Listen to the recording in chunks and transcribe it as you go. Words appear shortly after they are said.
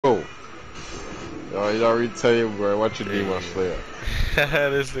Yo, you already tell you, bro. What you do, my slayer?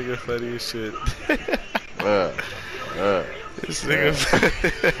 This nigga funny as shit. Yeah, yeah. This nigga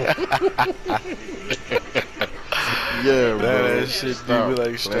Yeah, bro. that shit do be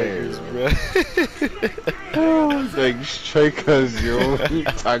like strikers, bro. Like strikers, yo.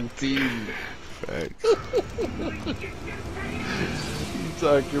 Tag team. Facts. You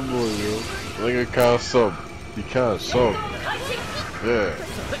talking about, yo? Nigga can't sub. He can't sub. Yeah.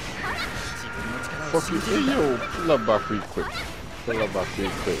 Fuck you. Hey, yo, pull that back real quick. Pull that back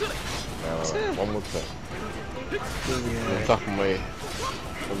real quick. One more time. On top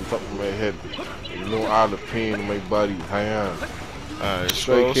of my head. You know all the pain in my body. Hang on. Alright,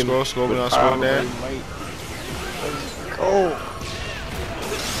 scroll, we on scroll there. Oh.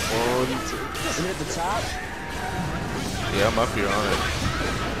 Is it at the top? Yeah, I'm up here on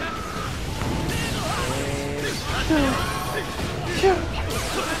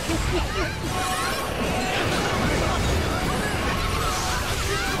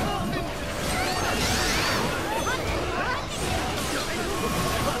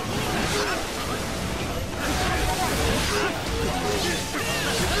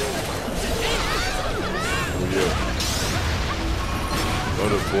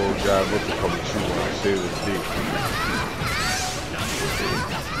Other boy guy look to come true when I say the dick.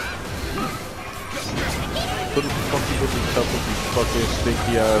 Put the fucking with the top of these fucking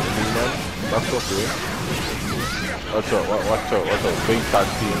stinky ass me, man. That's up, yo. Watch out, watch out. Big tag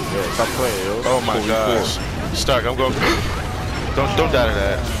team, yo. Stop playing, yo. Oh my gosh. Stark, I'm going. Don't die to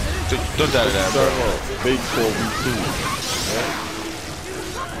that. Don't die to that, bro. Big 4v2. Yeah.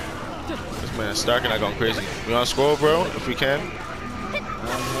 This man Stark and I going crazy. We on scroll, bro, if we can.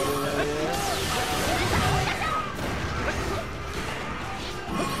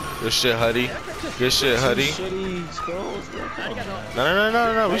 Good shit, Huddy. Good shit, Huddy.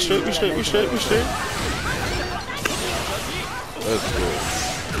 No. We straight. That's good.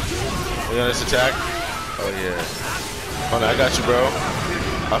 You got this attack? Oh yeah. Hold on, I got you, bro.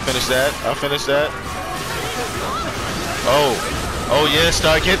 I'll finish that. Oh yeah,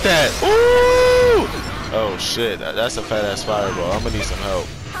 Stark, get that. Ooh! Oh shit, that's a fat ass fireball. I'm gonna need some help.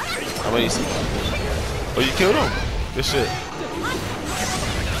 Oh, you killed him. Good shit.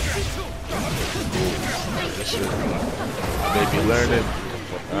 Good shit. Maybe learn it.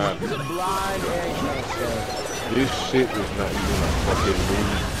 This shit is not even a fucking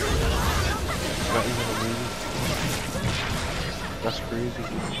movie. Not even a movie. That's crazy.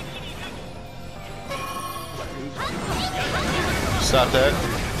 Stop that.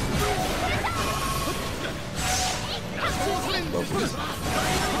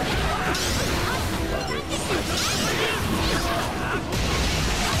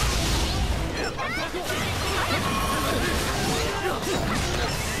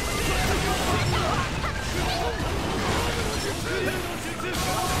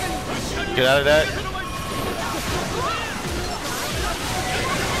 Get out of that.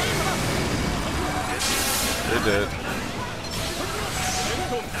 You're dead.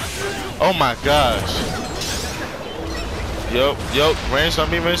 Oh my gosh. Yo, range on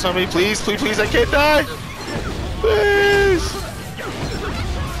me, please, I can't die. Please.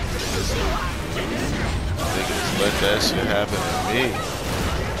 Niggas let that shit happen to me.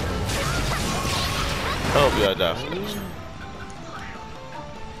 I hope y'all die for this.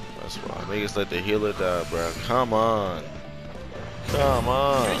 That's why niggas let the healer die, bro. Come on.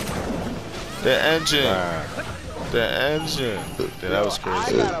 The engine. Dude, that was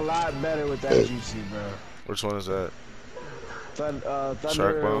crazy. I got a lot better with that GC, bro. Which one is that? Thunder,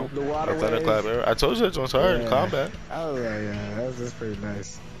 Shark Bone? the water Thunderclap arrow? I told you that one's hard in combat. Oh yeah, that's pretty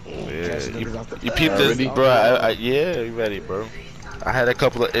nice. Yeah, you peeped this, bro. Yeah, you ready, bro? I had a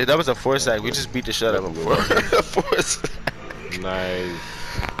couple of. That was a 4-sack. We just beat the shit out of him for a 4-sack. Nice.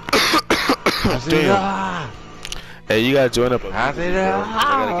 Damn. Hey, you gotta join up immediately, bro. I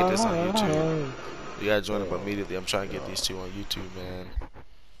gotta get this on YouTube. You gotta join up immediately. I'm trying to get these two on YouTube, man.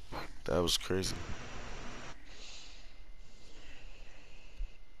 That was crazy.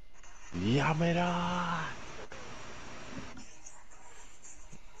 Yamera!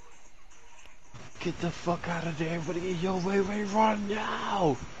 Get the fuck out of there, everybody. Yo, wait, run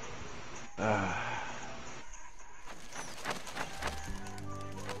now!